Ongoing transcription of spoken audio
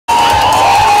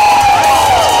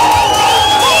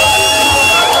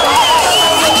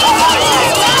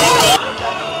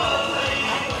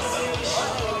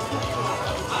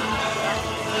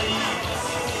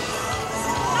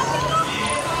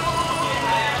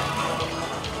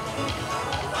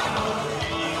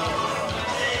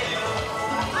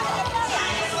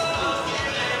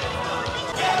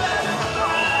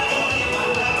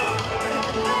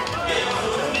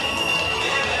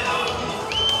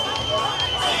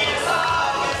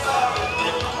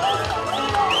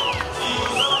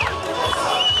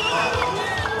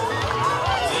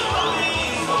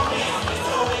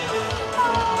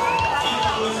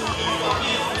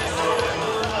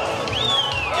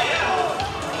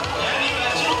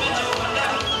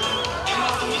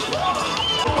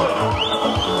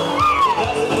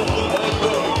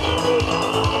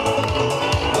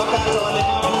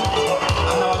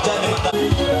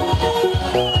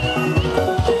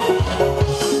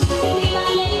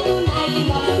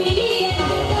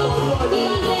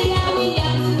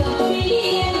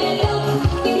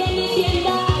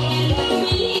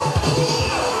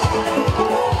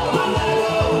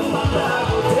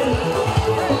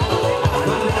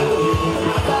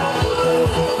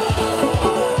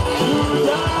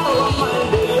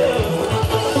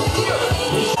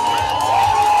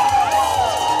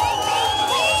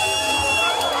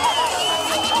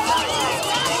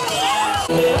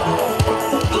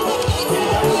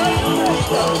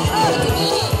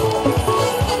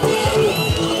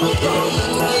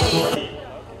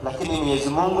Lakini Mwenyezi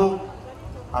Mungu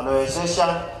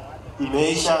amewezesha,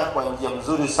 imeisha kwa njia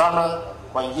nzuri sana,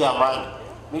 kwa njia ya amani.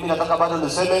 Mimi nataka bado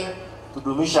niseme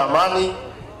tudumisha amani,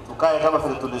 tukae kama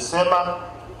vile tulisema,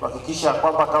 kuhakikisha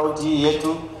kwamba kaunti hii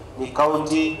yetu ni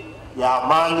kaunti ya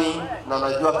amani, na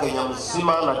najua Kenya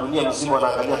mzima na dunia mzima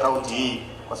wanaangalia kaunti hii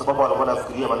kwa sababu wanakuwa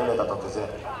nafikiria maneno yatatokezea.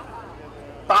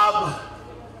 Tab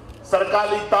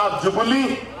serikali tab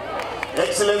Jubilee,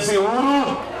 Excellency Uhuru,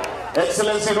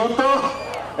 Excellency Ruto,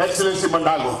 Excellency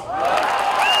Mandago.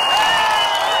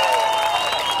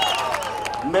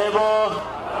 Never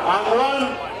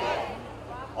and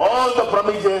all the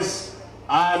promises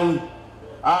and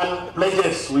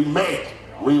pledges we make,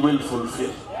 we will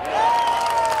fulfill.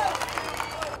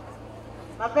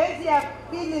 Mapenzi ya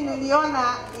pili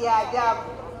niliona ya ajabu.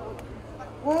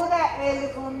 Kura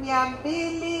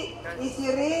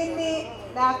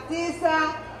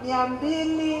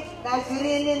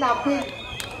 229,222.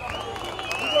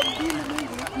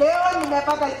 Leo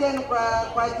nimepata chenu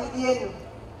kwa ajili yenu.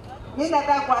 Mimi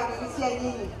nataka kuhakikishia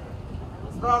nyinyi,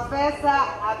 Profesa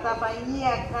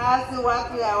atafanyia kazi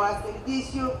watu ya Uasin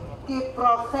Gishu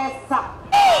kiprofesa.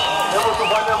 Hebu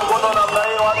tufanye mkono namna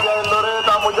hii watu ya Eldoret,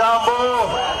 mjambo.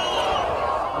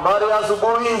 Habari ya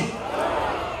asubuhi.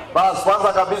 Basi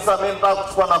kwanza kabisa mimi nataka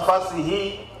kuchukua nafasi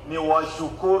hii ni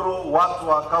washukuru watu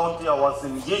wa kaunti ya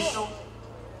Uasin Gishu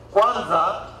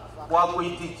kwanza kwa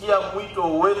kuitikia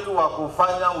mwito wetu wa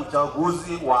kufanya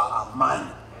uchaguzi wa amani.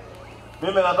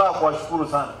 Mimi nataka kuwashukuru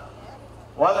sana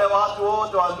wale watu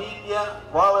wote wa media,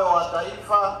 wawe wa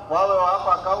taifa, wawe wa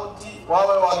hapa kaunti,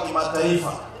 wawe wa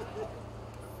kimataifa.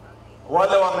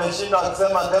 Wale wameshinda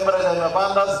kusema temperature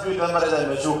imepanda, sijui temperature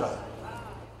imeshuka.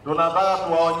 Tunataka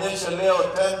tuwaonyeshe leo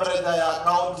temperature ya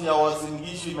kaunti ya Uasin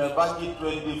Gishu imebaki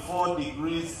 24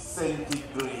 degrees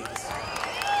centigrade.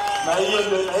 Na hiyo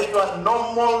ndio inaitwa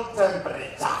normal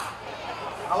temperature.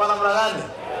 Ama namna gani?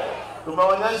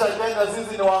 Tumeonyesha Kenya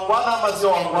sisi ni wangwana ama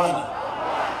sio wangwana?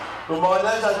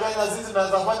 Tumeonyesha Kenya sisi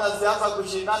tunaweza fanya siasa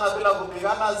kushindana bila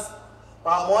kupigana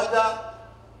pamoja,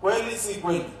 kweli si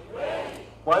kweli?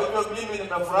 Kwa hivyo mimi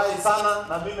nimefurahi sana,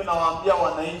 na mimi nawaambia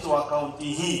wananchi wa kaunti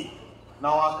hii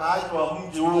na wakaaji wa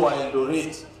mji huu wa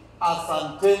Eldoret,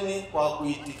 asanteni kwa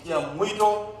kuitikia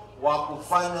mwito wa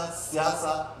kufanya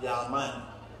siasa ya amani.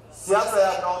 Siasa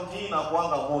ya kaunti hii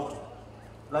inakuanga moto,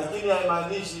 lakini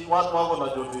haimaanishi watu wako na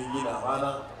joto ingine,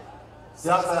 hapana.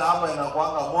 Siasa ya hapa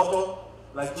inakuanga moto,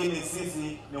 lakini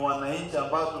sisi ni wananchi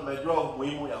ambao tumejua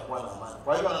umuhimu ya kuwa na amani.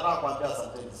 Kwa hivyo nataka kuambia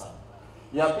asanteni sana.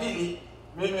 Ya pili,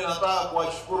 mimi nataka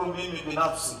kuwashukuru mimi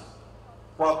binafsi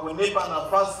kwa kunipa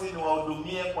nafasi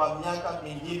niwahudumie kwa miaka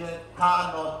mingine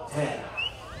 5-10.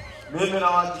 Mimi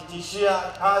nawahakikishia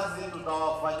kazi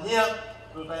tutawafanyia,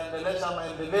 tutaendelesha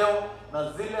maendeleo,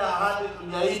 na zile ahadi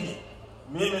tuliahidi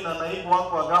mimi na naibu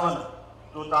wangu wa gavana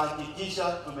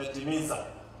tutahakikisha tumetimiza.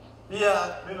 Pia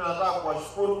mimi nataka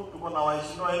kuwashukuru, tuko na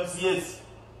waheshimiwa MCAs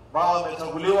ambao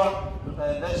wamechaguliwa,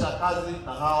 tutaendesha kazi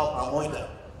na hawa pamoja.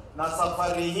 Na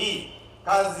safari hii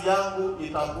kazi yangu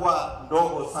itakuwa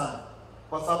ndogo sana,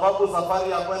 kwa sababu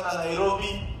safari ya kwenda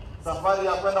Nairobi, safari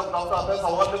ya kwenda kutafuta pesa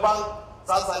World Bank,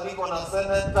 sasa niko na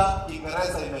senator,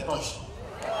 Kiingereza imetosha.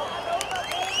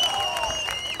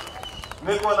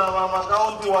 Niko na mama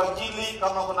county wakili,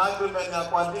 kama kuna agreement ya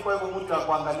kuandikwa hivyo mtu ya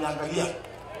kuangalia.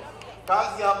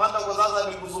 Kazi ya Mandago sasa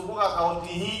ni kuzunguka kaunti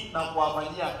hii na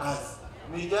kuwafanyia kazi.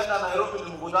 Nikienda Nairobi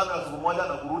ni mkutano wa siku moja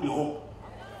na kurudi huko.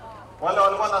 Wale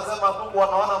walikuwa nasema tu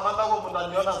wanaona Mandago,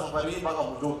 mtaniona safari hii mpaka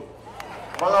mtoke.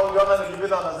 Mpaka ukiona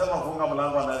nikipita wanasema funga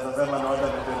mlango, anaweza sema na wacha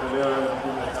nitembelea wewe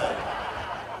mkubwa sana.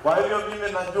 Kwa hivyo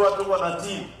mimi najua tuko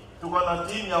na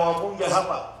team ya wabunge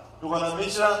hapa. Tuko na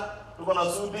Misha, tuko na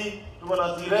Sudi, tuko na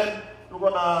Tiren, tuko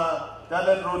na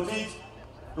Daniel Rotich,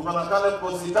 tuko na Caleb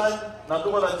Kositan, na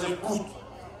tuko na Chepkut.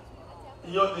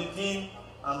 Hiyo ni team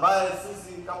ambaye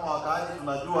sisi kama wakaaji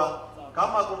tunajua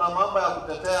kama kuna mambo ya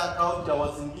kutetea kaunti ya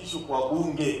Uasin Gishu kwa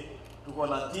bunge, tuko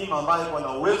na team ambayo iko na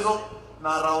uwezo.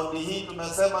 Na raundi hii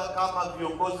tumesema kama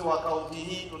viongozi wa kaunti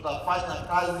hii tutafanya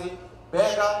kazi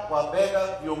bega kwa bega,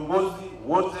 viongozi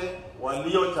wote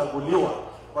waliochaguliwa,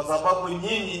 kwa sababu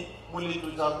nyinyi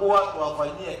mlituchagua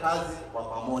tuwafanyie kazi kwa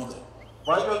pamoja.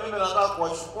 Kwa hivyo mimi nataka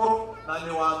kuwashukuru na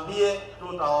niwaambie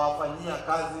tutawafanyia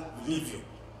kazi vilivyo.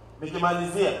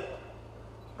 Nikimalizia,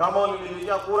 kama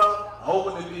ulinipigia kura au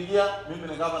kunipigia, mimi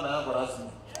ni gavana yako rasmi.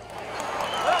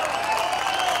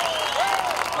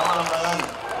 Kama namna gani?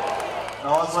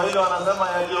 Na Waswahili wanasema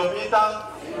yaliyopita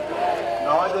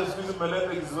na waje siku hizi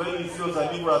melete Kiswahili sio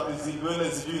sanifu ya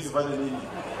pisidwele sijui sifanye nini.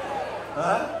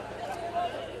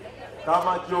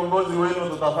 Kama kiongozi wenu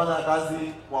tutafanya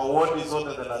kazi kwa wodi zote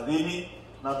 30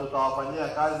 na tutawafanyia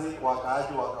kazi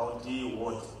wakaaji wa kaunti hii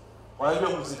wote. Kwa hivyo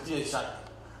msitie shaka.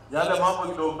 Yale mambo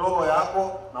kidogo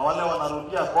yako na wale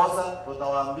wanarudia kosa,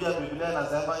 tutawaambia Biblia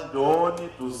inasema njooni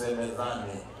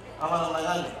tusemezane. Ama namna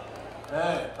gani?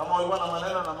 Kama ulikuwa na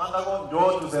maneno na Mandago,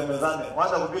 njoo tusemezane.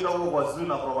 Wacha kupita huko kwa siri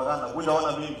na propaganda, kuja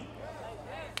ona mimi.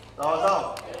 Sawa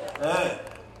sawa?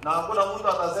 Na hakuna mtu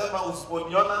atasema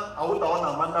usiponiona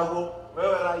hautaona Mandago.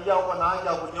 Wewe raia uko na haja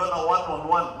ya kuniona one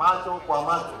on one, macho kwa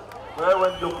macho.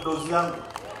 Wewe ndio mdozi yangu.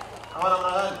 Ama namna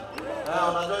gani?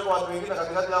 Unajua kwa watu wengine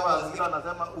katikati hapa zingine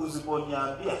wanasema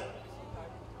usiponiambia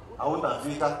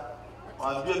hautafika.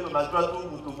 Waambie tunajua tu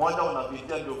mtu mmoja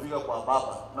unapitia ndio fika kwa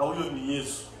baba, na huyo ni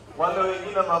Yesu. Wale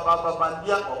wengine mababa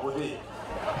bandia wapotee.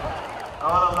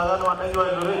 Ama namna gani wananchi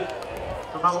wa Eldoret?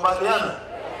 Tunakubaliana?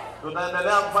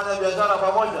 Tutaendelea kufanya biashara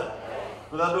pamoja.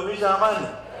 Tutadumisha amani.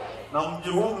 Na mji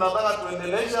huu nataka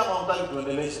tuendeleshe ama mtaki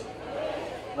tuendeleshe?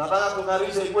 Nataka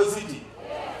tungarisha ikuwe city.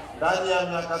 Ndani ya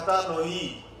miaka 5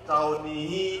 hii, tauni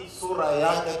hii sura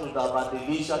yake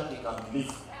tutabadilisha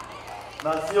kikamilifu.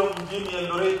 Na sio mjini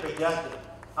Eldoret peke yake.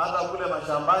 Hata kule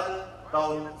mashambani,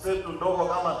 tauni zetu ndogo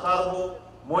kama Tarbo,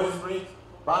 Moisbridge,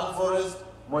 Bank Forest,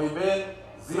 Moiben,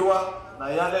 Ziwa na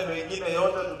yale mengine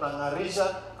yote tutangarisha.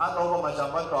 Hata huko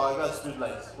mashambani tutaweka street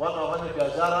lights. Watu wafanye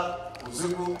biashara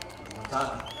usiku mchana.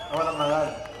 Kama namna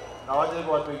gani? Na waje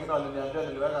kwa watu wengine waliniambia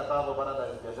niliweka Tarbo bana na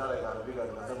biashara ikaharibika,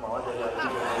 nikasema waje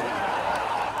iharibike.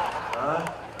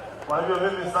 Kwa hivyo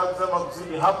mimi sitaki kusema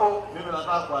kusidi hapo, mimi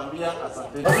nataka kuambia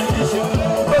asante.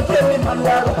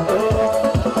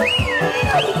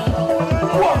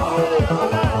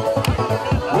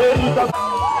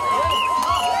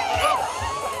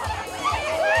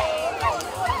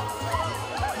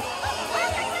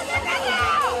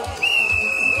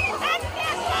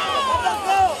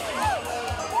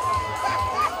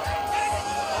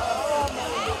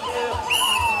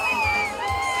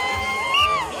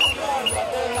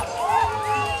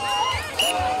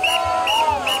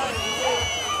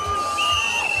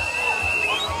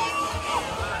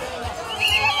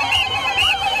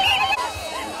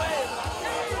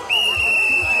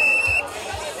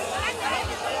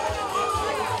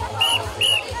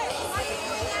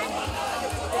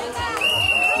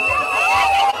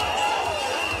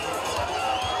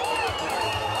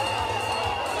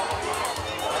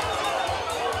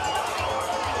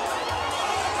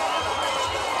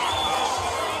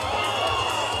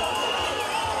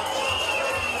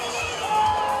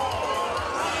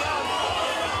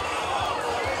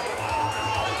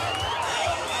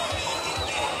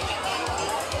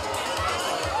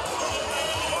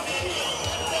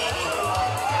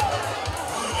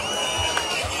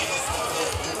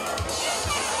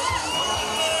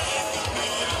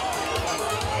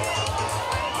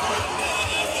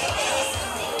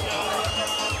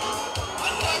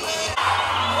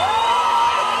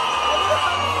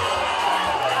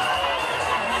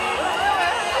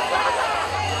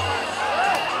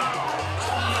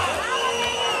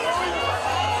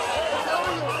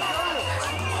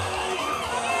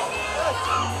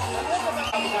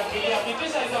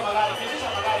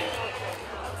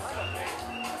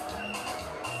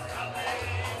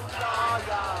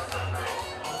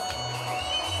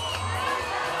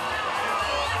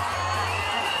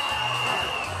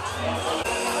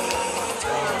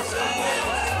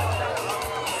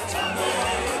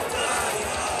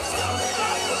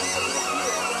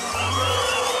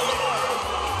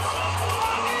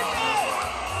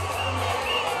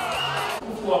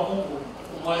 wa Mungu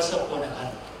umeweza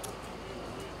kuonekana.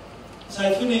 As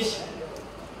I finish,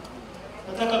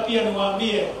 nataka pia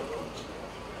niwaambie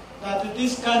that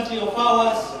this country of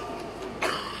ours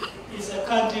is a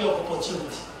country of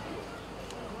opportunity.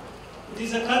 It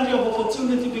is a country of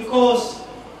opportunity because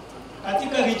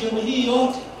katika region hii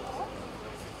yote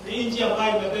ni nchi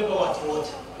ambayo imebeba watu wote.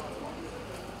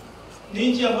 Ni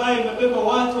nchi ambayo imebeba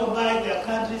watu ambayo their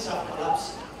countries have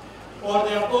collapsed or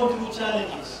they have gone through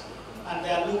challenges and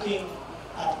they are looking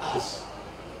at us.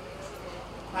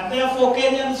 And therefore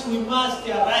Kenyans, we must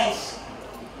arise,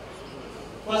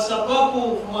 kwa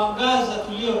sababu mwangaza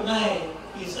tulio naye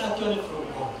is actually from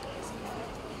God.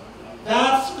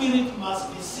 That spirit must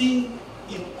be seen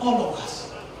in all of us,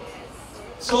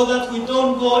 so that we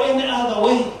don't go any other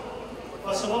way,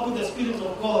 kwa sababu the spirit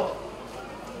of God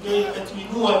ndio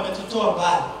imetuinua, imetutoa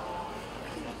mbali.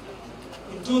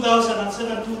 In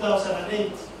 2007,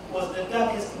 2008 was the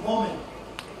darkest moment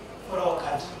for our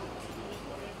country.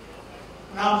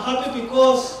 And I'm happy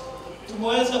because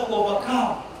tumeweza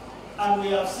overcome, and we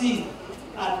have seen,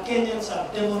 and Kenyans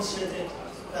have demonstrated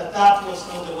that that was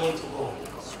not the way to go.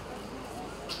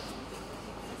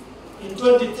 In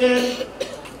 2010,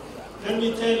 let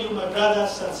me tell you, my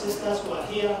brothers and sisters who are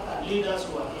here and leaders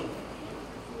who are here.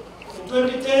 In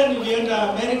 2010, we entered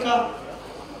America,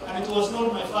 and it was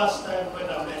not my first time going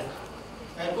to America.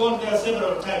 I had gone there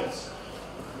several times.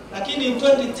 Lakini in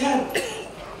 2010,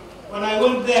 when I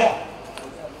went there,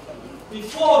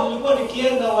 before nilikuwa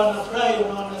nikienda wanafurahi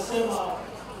na wanasema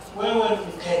wewe ni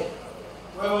Mkenya,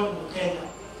 wewe ni Mkenya,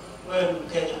 wewe ni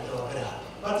Mkenya ndio wabera.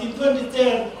 But in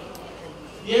 2010,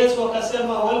 yes,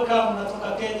 wakasema welcome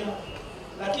natoka Kenya,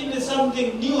 lakini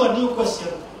something new, a new question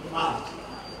emerged.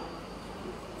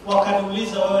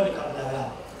 Wakaniuliza wewe ni kabila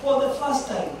gani? For the first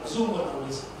time, mzungu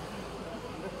anauliza.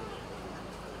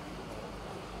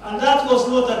 And that was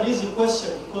not an easy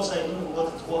question because I knew what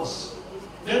it was.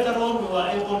 Later on, we were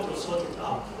able to sort it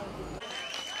out.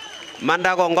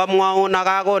 Mandago ngamwa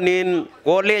nakakonin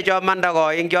kolecho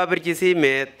Mandago ingyabirchi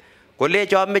simet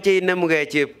kolecho meche inemugei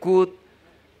chepkut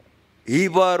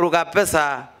iboru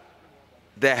kabisa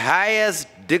the highest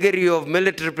degree of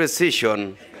military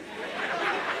precision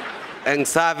and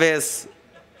service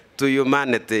to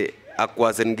humanity ak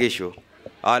Uasin Gishu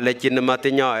alechini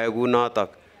matinyo egu notok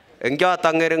eng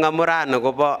chotok ngering amurani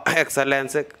kobo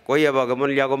excellence koyebo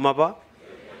kemulya komabo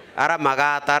ara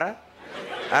makatar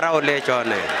ara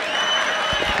olechone.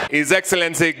 His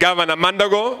Excellency Governor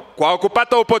Mandago kwa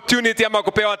kupata opportunity ama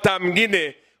kupewa term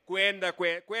nyingine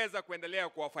kuweza kuendelea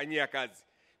kuwafanyia kazi.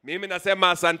 Mimi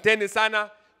nasema asanteni sana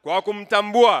kwa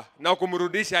kumtambua na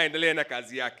kumrudisha aendelee na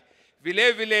kazi yake.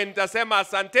 Vile vile nitasema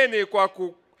asanteni kwa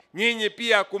nyinyi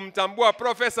pia kumtambua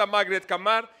Professor Margaret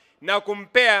Kamar na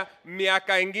kumpea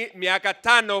miaka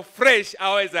 5 fresh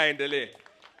aweze aendelee.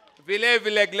 Vile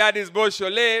vile Gladys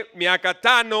Boshole miaka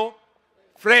 5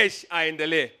 fresh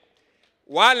aendelee.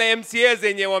 Wale MCA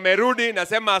zenye wamerudi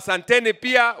nasema asanteni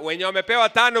pia, wenye wamepewa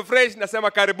 5 fresh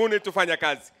nasema karibuni tufanya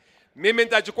kazi. Mimi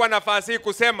nitachukua nafasi hii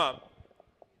kusema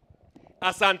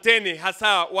asanteni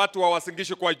hasa watu wa Uasin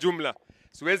Gishu kwa jumla.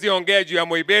 Siwezi ongea juu ya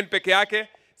Moiben peke yake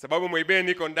sababu Moiben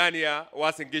iko ndani ya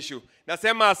Uasin Gishu.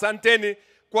 Nasema asanteni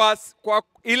kwa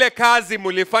ile kazi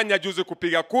mulifanya juzi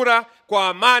kupiga kura kwa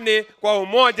amani, kwa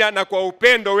umoja na kwa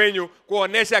upendo wenyu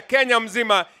kuonesha Kenya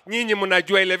mzima nyinyi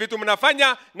mnajua ile vitu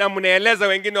mnafanya na mnaeleza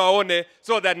wengine waone,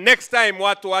 so that next time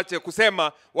watu waache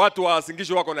kusema watu wa Uasin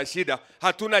Gishu wako na shida.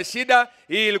 Hatuna shida,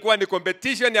 hii ilikuwa ni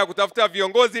competition ya kutafuta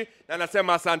viongozi na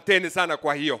nasema asanteni sana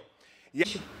kwa hiyo.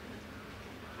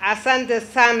 Asante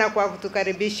sana kwa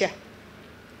kutukaribisha.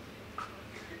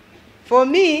 For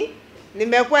me,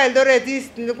 nimekuwa Eldoret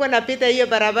East, nilikuwa napita hiyo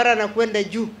barabara na kwenda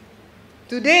juu.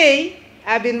 Today,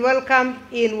 I've been welcomed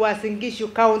in Uasin Gishu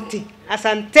County.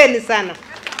 Asanteni sana.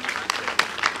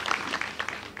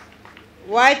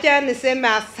 Wacha niseme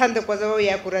asante kwa sababu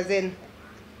ya kura zenu.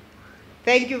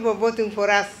 Thank you for voting for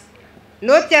us.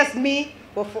 Not just me,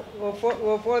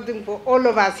 for voting for all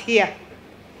of us here.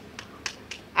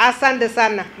 Asante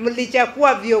sana.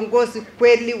 Mlichagua viongozi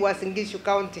kweli Uasin Gishu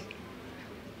County.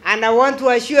 And I want to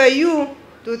assure you,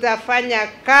 tutafanya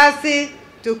kazi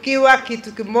tukiwa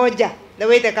kitu kimoja, the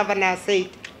way the governor said.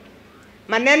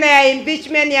 Maneno ya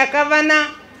impeachment ya governor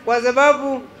kwa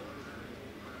sababu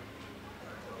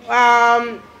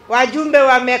wajumbe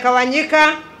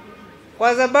wamekawanyika,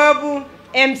 kwa sababu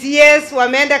MCAs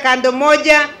wameenda kando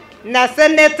moja na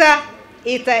senator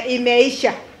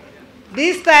imeisha.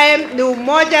 This time ni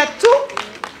umoja tu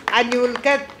and you will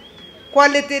get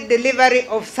quality delivery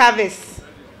of service.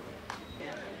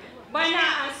 Bwana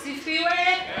asifiwe.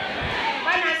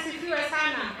 Bwana asifiwe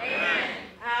sana.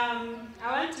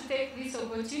 I want to take this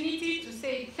opportunity to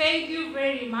say thank you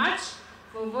very much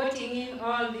for voting in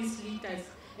all these leaders,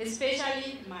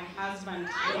 especially my husband.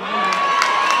 So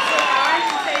I want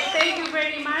to say thank you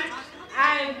very much.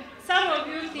 Some of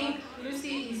you think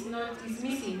Lucy is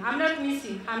missing. I'm not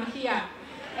missing. I'm here.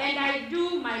 And I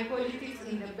do my politics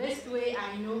in the best way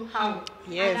I know how.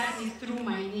 Yes. And that is through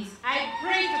my niece. I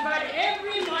pray to God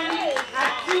every morning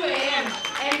at 2 a.m.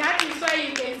 And that is why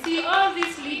you can see all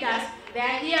these leaders, they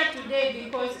are here today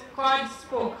because God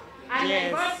spoke. And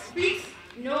when God speaks,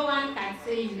 no one can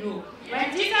say no.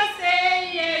 When Jesus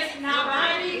says yes,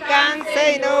 nobody can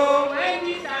say no. When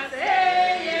Jesus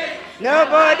says yes,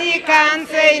 nobody can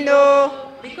say no.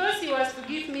 Because he was to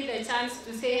give me the chance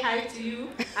to say hi to you,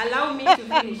 allow me to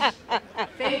finish.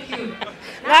 Thank you.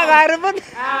 Now, I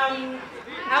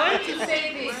want to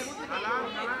say this.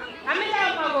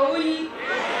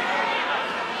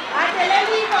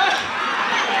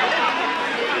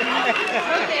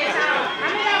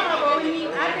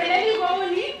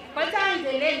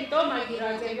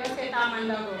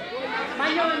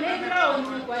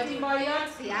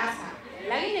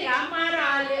 Lakini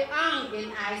amara ale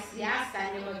angin ai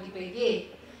siasa ni magipege.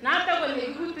 Nata ko ne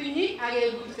kutunyi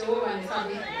age Jehovah ni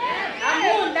sabi.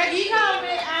 Amun dakika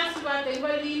we asuba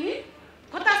tengolini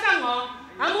kota sango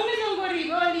amun misongori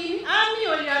golini ami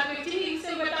olia kwetini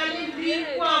isengotale di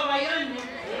kwa bayane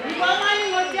ni kwa mali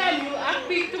ngotialu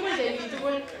akpik tukul deni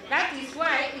tukul. That is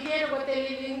why igere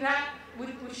gotelinga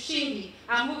ushindi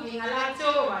amu ingala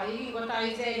Jehovah ingota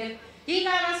izege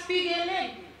ingala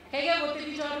spigele kege gote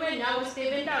bichorwe nyago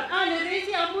Steven down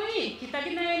rezi amui kita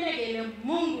kinaene kele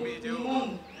Mungu ni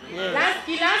Mungu.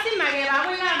 Kilasi magera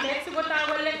ko ngambe sigota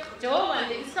gole Jehovah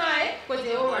ni sae ko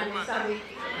Jehovah ni sabe.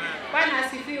 Bwana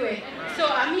asifiwe. So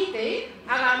amite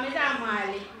agameza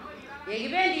mali.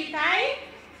 Yegibendi tai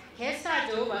kesa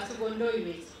Jehovah sugondo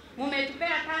iwezi. Mumetupea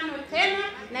 5 tena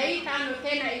na hii 5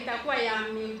 tena itakuwa ya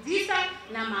miujiza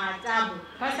na maajabu.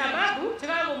 Kwa sababu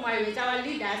tukago mwawe chawa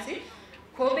leaders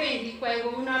kobendi kwa ego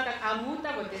unata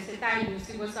kamuta gotesetai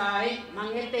usigo sae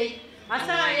mangete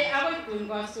asae abo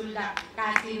kungo sulda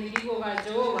kasi nigo ga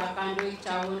Jehovah kando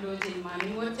ichawondo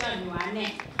jimani wocha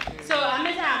nuane. So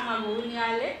ameza amaguni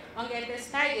ale ongete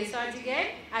stage sotige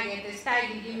agete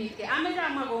stage gimike ameza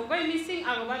amagongo missing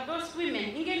about those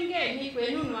women ingenge ni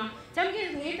kwenunwa chamge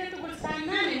ngite tukul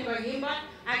sana ni ngimba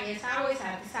agesawe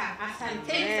satisa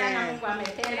asante sana Mungu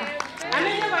ametenda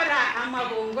ameza bara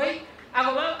amagongo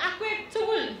agoba akwe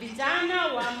tukul vijana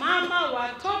wa mama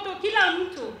watoto kila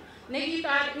mtu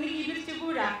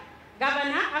nikibirtigura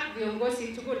gavana ak viongozi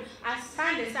tukul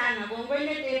asante sana gongoi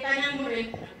ne tetanya mure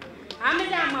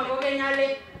ameza magoge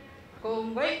nyale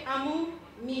gongoi amu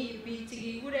mi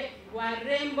bitigigure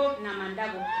warembo na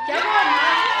Mandago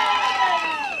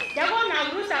jagona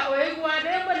rusa oegu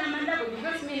warembo na Mandago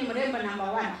because mimi ni mrembo number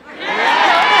 1.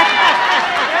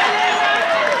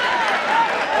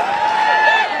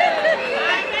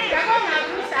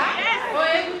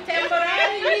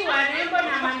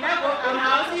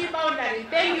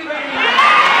 Thank you very much.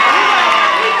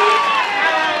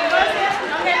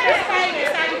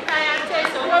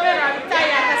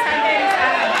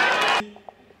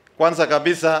 Kwanza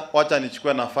kabisa wacha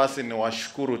nichukue nafasi ni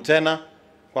washukuru tena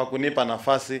kwa kunipa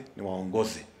nafasi ni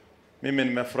waongozi. Mimi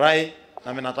nimefurahi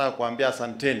na mimi nataka kuambia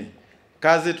asanteni.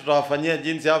 Kazi tutawafanyia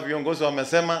jinsi hao viongozi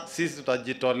wamesema, sisi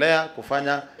tutajitolea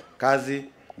kufanya kazi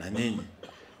na nyinyi.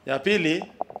 Ya pili,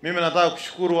 mimi nataka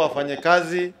kushukuru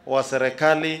wafanyakazi wa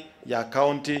serikali ya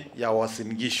kaunti ya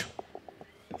Uasin Gishu.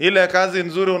 Ile kazi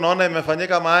nzuri unaona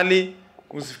imefanyika mahali,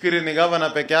 usifikiri ni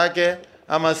governor peke yake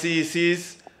ama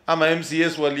CECs ama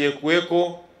MCS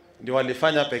waliyekuweko ndio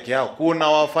walifanya peke yao. Kuna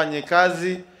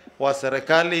wafanyikazi wa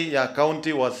serikali ya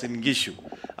kaunti Uasin Gishu.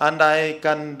 And I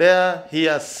can dare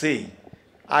here say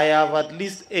I have at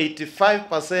least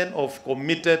 85% of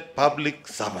committed public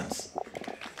servants.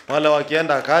 Wale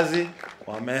wakienda kazi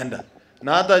wameenda.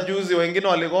 Na hata juzi wengine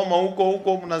waligoma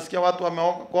huko mnasikia watu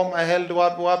wamegoma held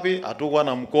wapi hatukuwa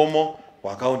na mkomo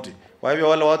wa county. Kwa hivyo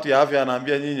wale watu ya afya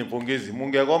anaambia nyinyi pongezi.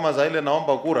 Mungegoma za ile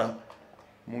naomba kura,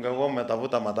 mungegoma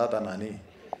tafuta matata nani.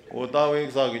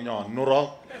 Utawe sawa kinyo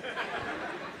nuro.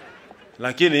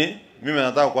 Lakini mimi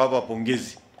nataka kuwapa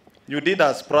pongezi. You did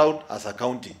us proud as a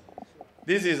county.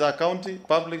 This is a county,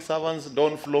 public servants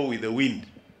don't flow with the wind.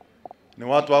 Ni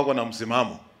watu wako na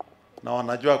msimamo na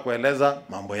wanajua kueleza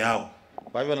mambo yao.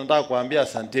 Kwa hivyo nataka kuambia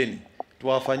asanteni.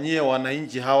 Tuwafanyie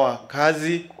wananchi hawa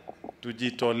kazi,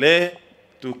 tujitolee,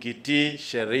 tukitii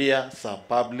sheria za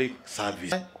public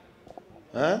service.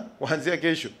 Kuanzia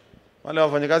kesho wale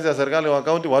wafanyakazi wa serikali wa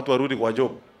county watu warudi kwa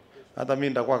job. Hata mimi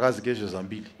nitakuwa kazi kesho saa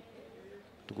 2.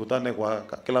 Tukutane kwa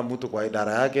kila mtu kwa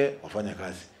idara yake wafanye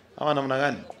kazi. Ama namna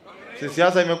gani? Si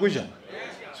siasa imekwisha?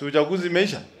 Si uchaguzi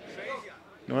imeisha?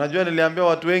 Na unajua niliambia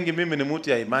watu wengi mimi ni mtu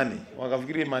ya imani.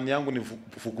 Wakafikiri imani yangu ni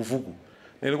fukufuku.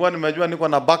 Nilikuwa nimejua niko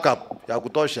na backup ya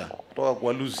kutosha kutoka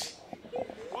kwa Lucy.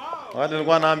 Wakati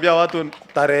nilikuwa naambia watu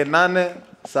tarehe 8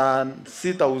 saa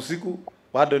 6 usiku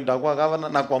bado nitakuwa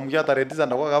governor na kuamkia tarehe 9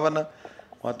 nitakuwa governor,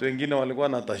 watu wengine walikuwa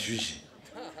na tashwishi.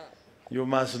 You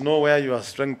must know where your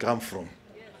strength come from.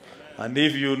 And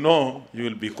if you know, you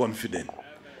will be confident.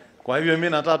 Kwa hivyo mimi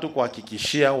nataka tu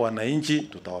kuhakikishia wananchi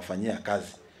tutawafanyia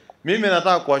kazi. Mimi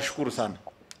nataka kuwashukuru sana.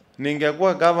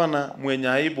 Ningekuwa governor mwenye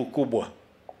aibu kubwa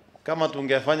kama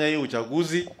tungefanya hii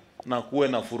uchaguzi na kuwe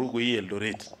na furugu hii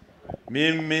Eldoret.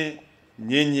 Mimi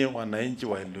nyinyi wananchi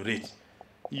wa Eldoret,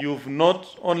 you've not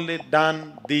only done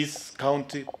this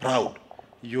county proud,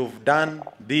 you've done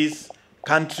this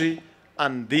country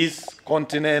and this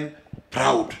continent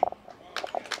proud.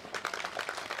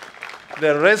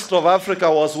 The rest of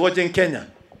Africa was watching Kenya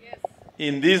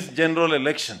in this general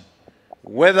election,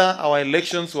 whether our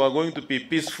elections were going to be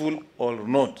peaceful or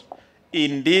not.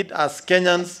 Indeed, as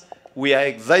Kenyans, we are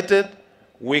excited.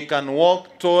 We can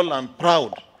walk tall and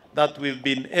proud that we've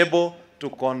been able to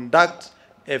conduct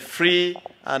a free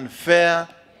and fair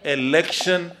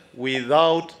election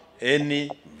without any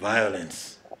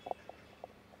violence.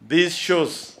 This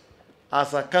shows,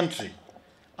 as a country,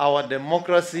 our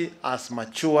democracy has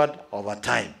matured over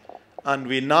time. And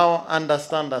we now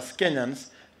understand as Kenyans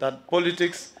that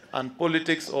politics and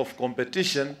politics of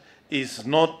competition is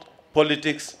not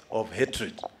politics of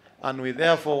hatred. And we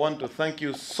therefore want to thank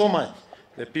you so much,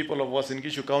 the people of Uasin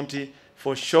Gishu County,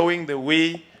 for showing the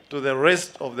way to the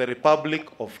rest of the Republic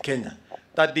of Kenya.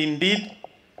 That indeed,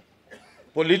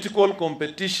 political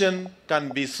competition can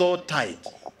be so tight,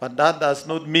 but that does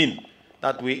not mean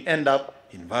that we end up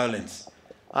in violence.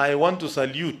 I want to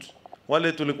salute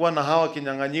wale tulikuwa na hawa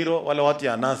kinyang'anyiro, wale watu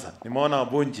ya NASA. Nimeona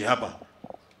Wabonji hapa.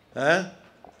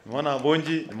 Nimeona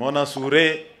Wabonji, nimeona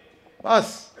Sure.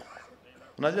 Bas.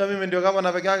 Unajua mimi ndio kama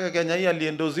na peke yake Kenya hii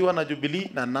aliendoziwa na Jubilee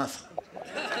na NASA.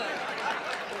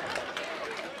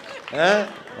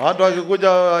 Watu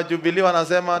wakikuja Jubilee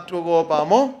wanasema tuko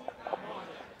pamo.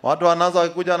 Watu wa NASA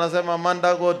wakikuja wanasema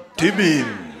Mandago tibim.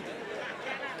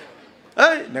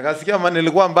 Nikasikia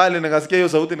nilikuwa mbali, nikasikia hiyo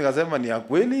sauti nikasema ni ya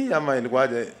kweli ama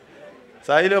ilikuwaje?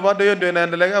 Saa ile bado hiyo ndio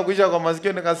inaendelea kuisha kwa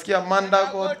masikio, nikasikia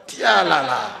Mandago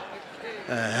tialala.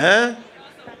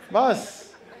 Bas.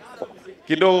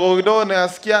 Kidogo kidogo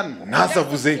nikasikia NASA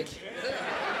Vuzeki.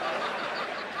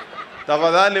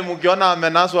 Tafadhali mkiona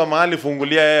amenaswa mahali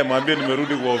fungulia yeye, mwambie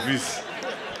nimerudi kwa ofisi.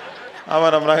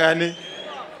 Ama namna gani?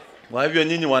 Kwa hivyo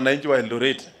nyinyi wananchi wa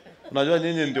Eldoret, unajua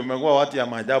nyinyi ndio mmekuwa watu ya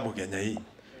maajabu Kenya hii.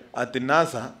 Ati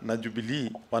NASA na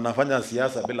Jubilee wanafanya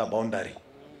siasa bila boundary.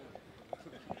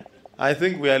 I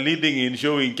think we are leading in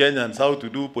showing Kenyans how to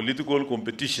do political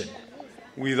competition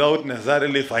without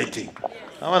necessarily fighting.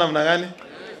 Ama namna gani?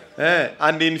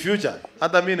 And in future,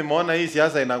 hata mimi nimeona hii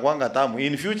siasa inakuanga tamu.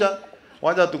 In future,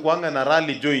 wacha tukuanga na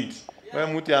rally joint. Wewe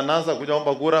mtu ya NASA kuja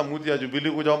omba kura, mtu ya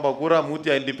Jubilee kuja omba kura, mtu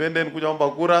ya Independent kuja omba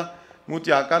kura, mtu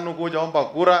ya KANU kuja omba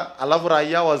kura, alafu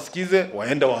raia wasikize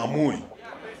waende waamue.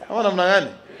 Ama namna gani?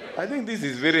 I think this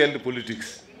is very healthy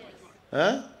politics.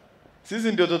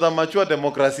 Sisi ndio tutamachua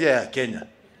demokrasia ya Kenya.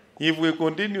 If we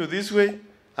continue this way,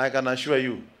 I can assure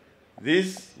you,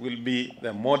 this will be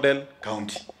the model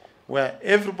county where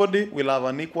everybody will have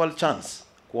an equal chance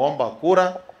kuomba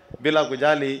kura bila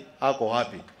kujali ako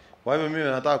wapi. Kwa hivyo mimi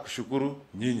nataka kushukuru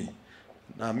nyinyi.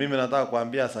 Na mimi nataka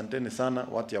kuambia asanteni sana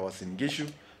watu ya Uasin Gishu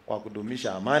kwa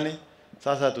kudumisha amani.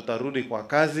 Sasa tutarudi kwa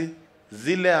kazi.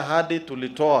 Zile ahadi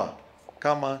tulitoa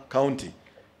kama county,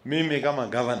 mimi kama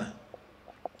governor,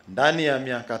 ndani ya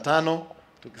miaka 5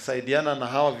 tukisaidiana na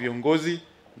hawa viongozi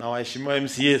na waheshimiwa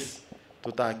MCS,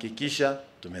 tutahakikisha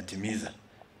tumetimiza.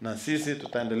 Na sisi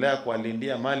tutaendelea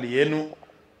kuwalindia mali yenu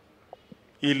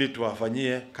ili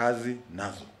tuwafanyie kazi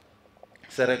nazo.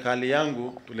 Serikali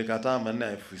yangu tulikataa maneno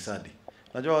ya ufisadi.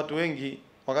 Najua watu wengi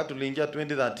wakati tuliingia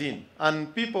 2013, and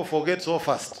people forget so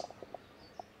fast.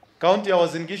 County ya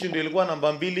Uasin Gishu ndio ilikuwa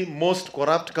namba 2 most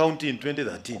corrupt county in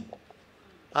 2013.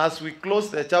 As we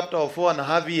closed the chapter of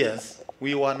 4.5 years,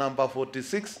 we were number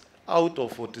 46 out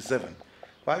of 47.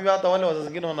 Kwa hivyo hata wale wazazi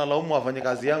wengine wanalaumu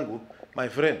wafanyakazi yangu, my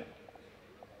friend,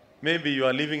 maybe you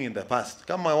are living in the past.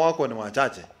 Kama wako ni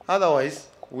wachache. Otherwise,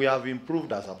 we have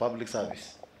improved as a public service.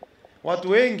 Watu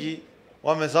wengi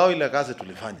wamesahau ile kazi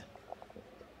tulifanya.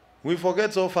 We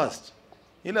forget so fast.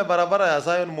 Ile barabara ya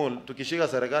Zion Mall tukishika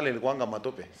serikali ilikuwanga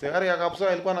matope. Serikali ya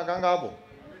Kapsoa ilikuwa na kanga hapo.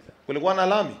 Kulikuwa na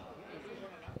lami.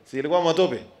 Si ilikuwa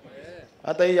matope.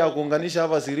 Hata hii ya kuunganisha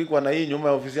hapa Sirikwa na hii nyuma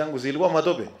ya ofisi yangu si ilikuwa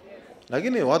matope.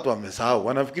 Lakini watu wamesahau.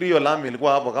 Wanafikiri hiyo lami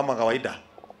ilikuwa hapo kama kawaida.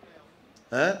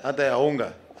 Hata ya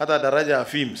unga, hata daraja ya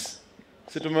Fims.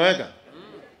 Si tumeweka?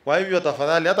 Kwa hivyo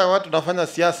tafadhali, hata watu tunafanya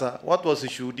siasa, watu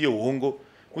wasishuhudie uongo.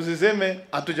 Usiseme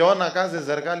hatujaona kazi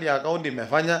serikali ya kaunti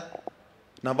imefanya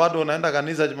na bado unaenda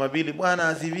kanisa Jumapili, Bwana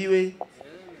asifiwe.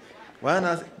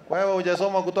 Bwana, wewe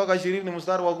hujasoma kutoka 20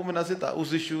 mstari wa 16,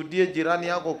 usishuhudie jirani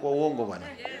yako kwa uongo bwana.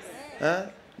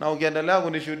 Na ukiendelea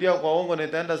kunishuhudia kwa uongo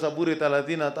nitaenda Zaburi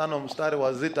 35 mstari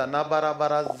wa 6, na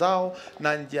barabara zao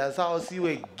na njia zao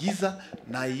siwe giza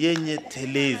na yenye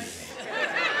telezi.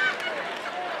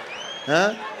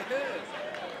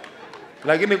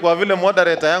 Lakini kwa vile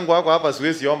moderator yangu wako hapa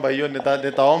siwezi omba hiyo,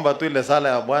 nitaomba tu ile sala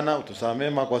ya Bwana utusamee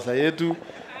makosa yetu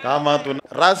kama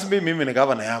rasmi. Mimi ni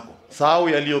gavana yako, sahau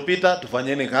yaliyopita,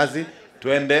 tufanyeni kazi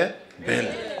tuende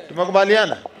mbele.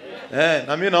 Tumekubaliana?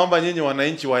 Na mimi naomba nyinyi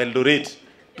wananchi wa Eldoret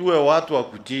tuwe watu wa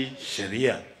kutii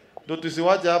sheria. Ndio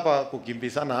tusiwache hapa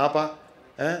kukimbizana hapa.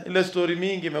 Ile story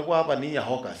mingi imekuwa hapa ni ya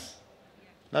hawkers.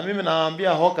 Na mimi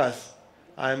naambia hawkers,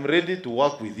 I am ready to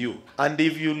work with you. And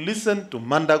if you listen to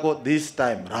Mandago this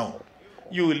time round,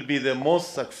 you will be the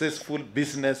most successful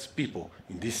business people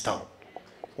in this town.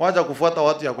 Wacha kufuata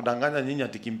watu ya kudanganya nyinyi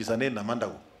atikimbizaneni na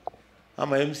Mandago.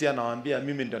 Ama MC anawaambia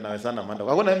mimi ndio nawezana na Mandago.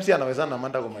 Hakuna MC anawezana na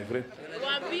Mandago, my friend.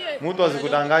 Mtu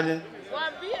asikudanganye.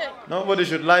 Nobody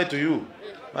should lie to you,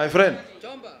 my friend.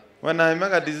 When I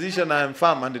make a decision, I am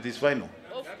firm and it is final.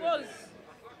 Of course.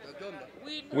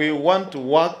 We want to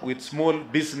work with small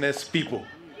business people,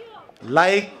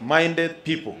 like-minded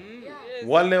people.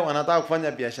 Wale wanataka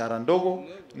kufanya biashara ndogo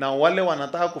na wale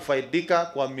wanataka kufaidika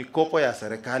kwa mikopo ya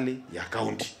serikali ya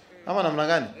county. Ama namna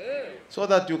gani? So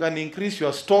that you can increase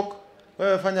your stock.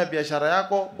 Wewe fanya biashara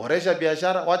yako, boresha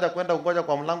biashara, wacha kwenda kungoja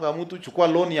kwa mlango ya mtu, chukua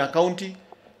loan ya county,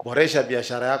 boresha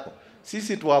biashara yako.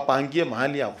 Sisi tuwapangie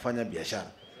mahali ya kufanya biashara.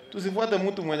 Tusifuate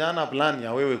mtu mwenye ana plan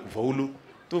ya wewe kufaulu.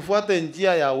 Tufuate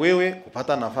njia ya wewe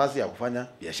kupata nafasi ya kufanya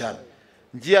biashara.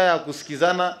 Njia ya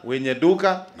kusikizana wenye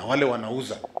duka na wale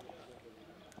wanauza.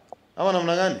 Ama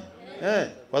namna gani?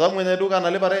 Kwa sababu mwenye duka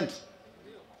analipa rent.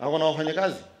 Ako na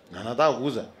wafanyakazi na anataka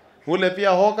kuuza. Ule pia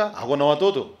hoka ako na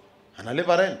watoto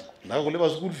analipa rent, anataka kulipa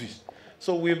school fees.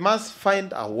 So we must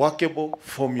find a workable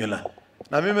formula.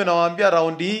 Na mimi nawaambia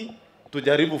round hii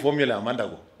tujaribu formula ya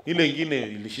Mandago. Ile nyingine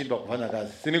ilishindwa kufanya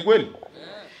kazi. Si ni kweli?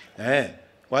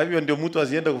 Kwa hivyo ndio mtu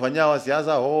asiende kufanyia wa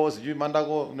siasa, sijui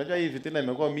Mandago. Unajua hii fitina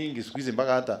imekuwa mingi siku hizi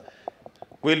mpaka hata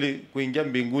kweli kuingia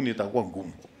mbinguni itakuwa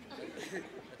ngumu.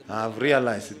 I've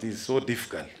realized it is so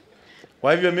difficult.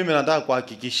 Kwa hivyo mimi nataka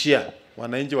kuhakikishia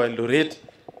wananchi wa Eldoret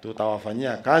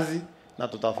tutawafanyia kazi na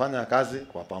tutafanya kazi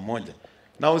kwa pamoja.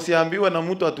 Na usiambiwe na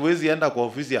mtu hatuwezi enda kwa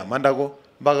ofisi ya Mandago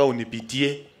mpaka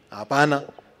unipitie. Hapana.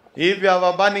 If you have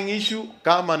a burning issue,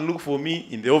 come and look for me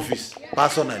in the office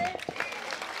personally.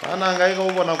 Ana hangaika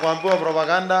huko na kuambiwa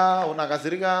propaganda,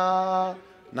 unakasirika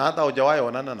na hata hujawahi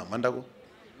onana na Mandago.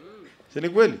 Si ni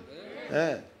kweli?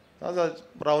 Sasa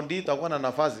round hii itakuwa na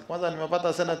nafasi. Kwanza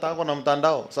nimepata seneta yako na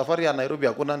mtandao. Safari ya Nairobi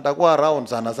hakuna, nitakuwa around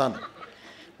sana.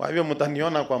 Kwa hivyo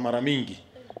mtaniona kwa mara mingi.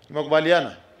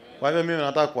 Tumekubaliana? Kwa hivyo mimi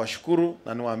nataka kuwashukuru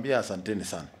na niwaambie asanteni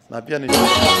sana. Na pia ni